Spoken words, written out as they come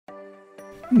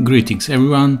Greetings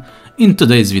everyone, in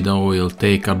today's video we'll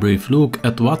take a brief look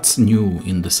at what's new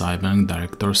in the Cyberlink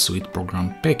Director Suite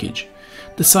program package.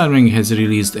 The Cyberlink has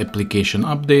released application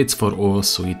updates for all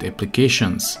Suite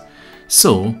applications.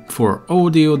 So, for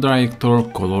Audio Director,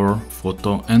 Color,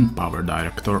 Photo and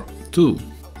PowerDirector too.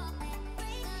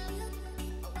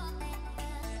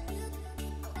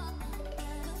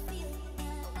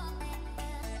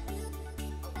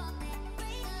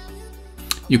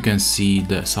 You can see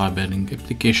the Cyberlink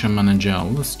Application Manager.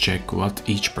 Let's check what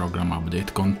each program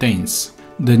update contains.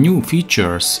 The new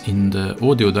features in the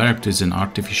Audio Director is an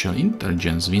artificial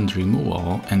intelligence, wind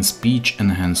removal and speech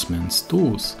enhancements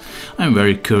tools. I'm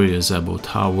very curious about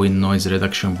how wind noise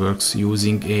reduction works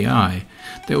using AI.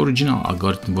 The original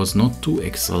algorithm was not too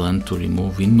excellent to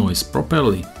remove wind noise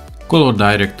properly. Color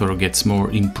Director gets more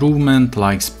improvement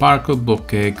like sparkle,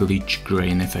 bokeh, glitch,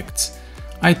 grain effects.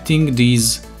 I think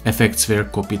these effects were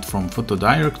copied from Photo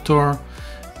Director,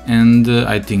 and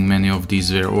I think many of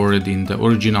these were already in the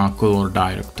original Color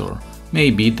Director.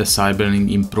 Maybe the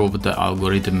Cyberlink improved the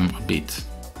algorithm a bit.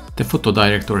 The Photo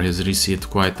Director has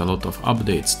received quite a lot of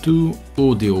updates to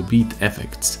audio beat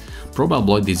effects.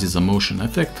 Probably this is a motion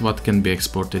effect that can be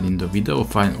exported in the video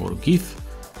file or GIF.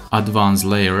 Advanced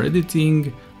layer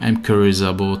editing. I'm curious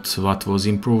about what was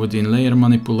improved in layer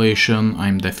manipulation.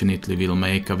 I definitely will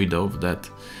make a video of that.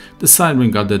 The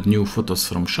Cyberlink added new photos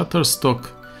from Shutterstock,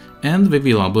 and we will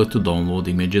be able to download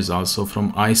images also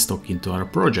from iStock into our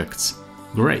projects.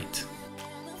 Great!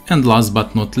 And last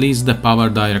but not least, the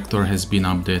PowerDirector has been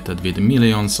updated with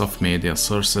millions of media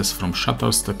sources from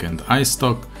Shutterstock and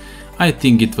iStock. I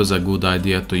think it was a good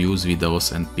idea to use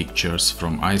videos and pictures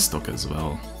from iStock as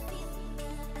well.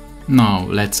 Now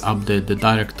let's update the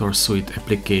Director Suite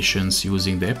applications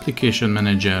using the Application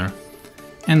Manager.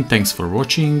 And thanks for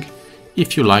watching.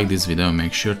 If you like this video,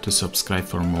 make sure to subscribe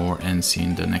for more and see you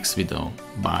in the next video.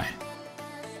 Bye.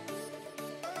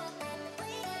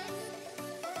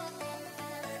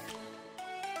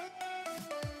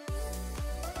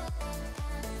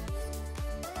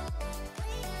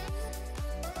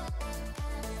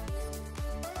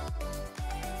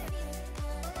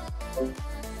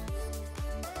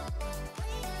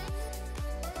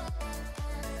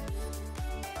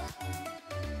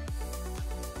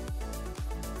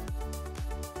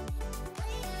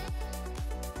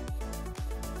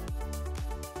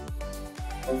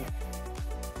 Okay.